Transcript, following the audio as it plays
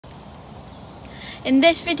In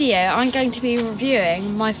this video, I'm going to be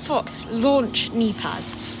reviewing my Fox Lauch knee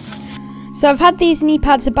pads. So I've had these knee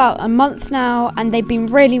pads about a month now, and they've been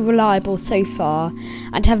really reliable so far,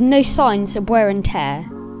 and have no signs of wear and tear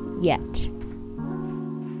yet.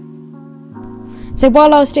 So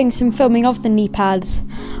while I was doing some filming of the knee pads,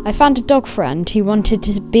 I found a dog friend who wanted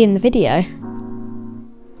to be in the video.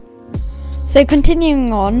 So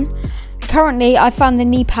continuing on, currently I found the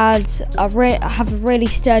knee pads have a really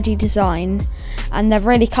sturdy design, and they're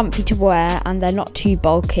really comfy to wear, and they're not too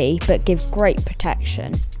bulky but give great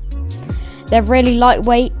protection. They're really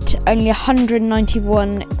lightweight, only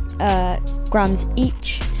 191 grams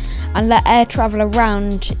each, and let air travel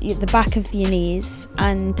around the back of your knees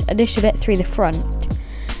and a little bit through the front,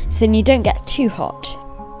 so you don't get too hot.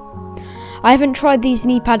 I haven't tried these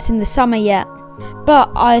knee pads in the summer yet,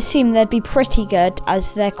 but I assume they'd be pretty good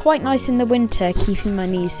as they're quite nice in the winter, keeping my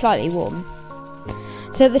knees slightly warm.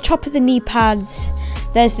 So at the top of the knee pads,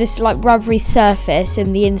 there's this rubbery surface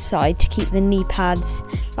in the inside to keep the knee pads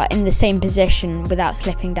in the same position without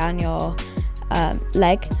slipping down your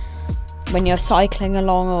leg when you're cycling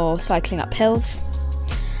along or cycling up hills.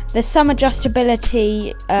 There's some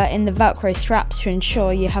adjustability in the Velcro straps to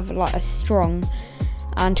ensure you have a strong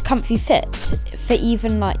and comfy fit for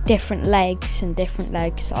even different legs and different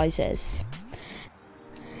leg sizes.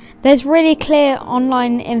 There's really clear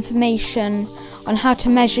online information on how to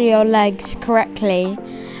measure your legs correctly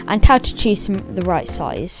and how to choose the right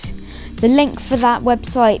size. The link for that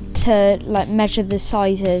website to measure the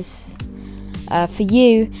sizes for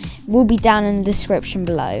you will be down in the description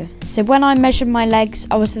below. So when I measured my legs,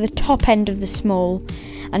 I was at the top end of the small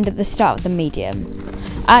and at the start of the medium.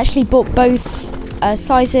 I actually bought both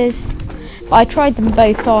sizes, but I tried them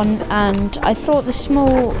both on, and I thought the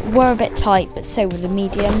small were a bit tight, but so were the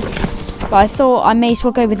medium. But I thought I may as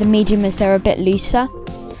well go with the medium as they're a bit looser.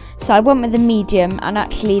 So I went with the medium, and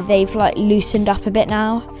actually they've loosened up a bit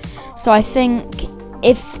now. So I think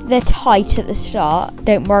if they're tight at the start,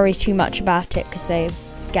 don't worry too much about it because they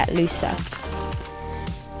get looser.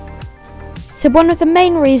 So one of the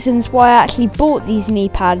main reasons why I actually bought these knee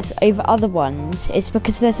pads over other ones is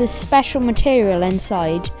because there's a special material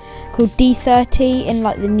inside called D30 in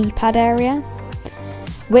the knee pad area,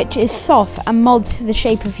 which is soft and molds to the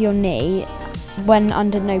shape of your knee when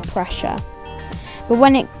under no pressure. But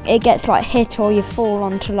when it gets hit, or you fall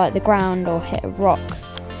onto the ground or hit a rock,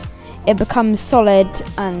 it becomes solid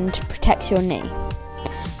and protects your knee.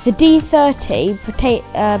 So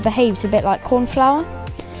D30 behaves a bit like corn flour.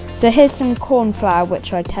 So here's some corn flour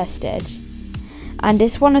which I tested, and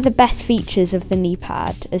it's one of the best features of the knee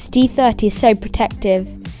pad, as D30 is so protective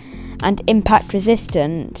and impact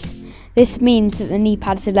resistant. This means that the knee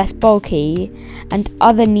pads are less bulky, and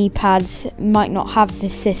other knee pads might not have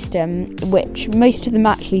this system, which most of them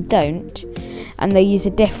actually don't, and they use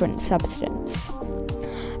a different substance.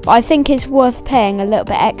 But I think it's worth paying a little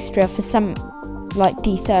bit extra for some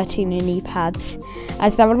D30 knee pads,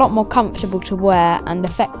 as they're a lot more comfortable to wear and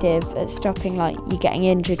effective at stopping you getting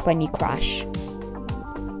injured when you crash.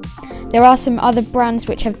 There are some other brands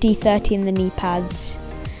which have D30 in the knee pads,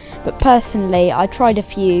 but personally I tried a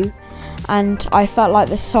few, and I felt like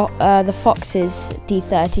the Fox's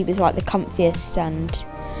D30 was the comfiest and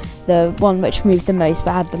the one which moved the most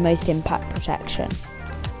but had the most impact protection.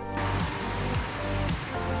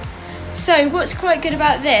 So what's quite good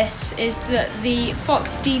about this is that the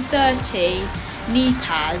Fox D30 knee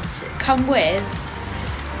pads come with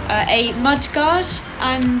a mud guard,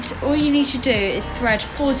 and all you need to do is thread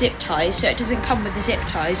 4 zip ties, so it doesn't come with the zip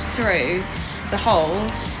ties through the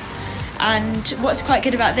holes. And what's quite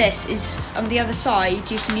good about this is on the other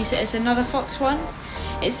side you can use it as another Fox one.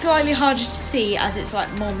 It's slightly harder to see as it's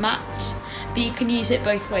more matte, but you can use it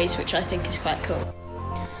both ways, which I think is quite cool.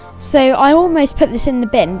 So I almost put this in the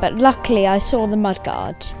bin, but luckily I saw the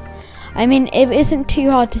mudguard. I mean, it isn't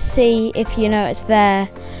too hard to see if you know it's there,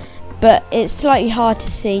 but it's slightly hard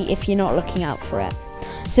to see if you're not looking out for it.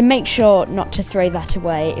 So make sure not to throw that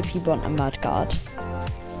away if you want a mudguard.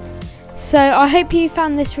 So I hope you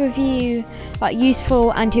found this review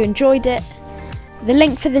useful and you enjoyed it. The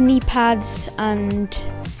link for the knee pads and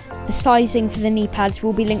the sizing for the knee pads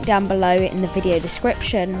will be linked down below in the video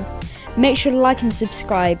description. Make sure to like and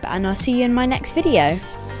subscribe, and I'll see you in my next video.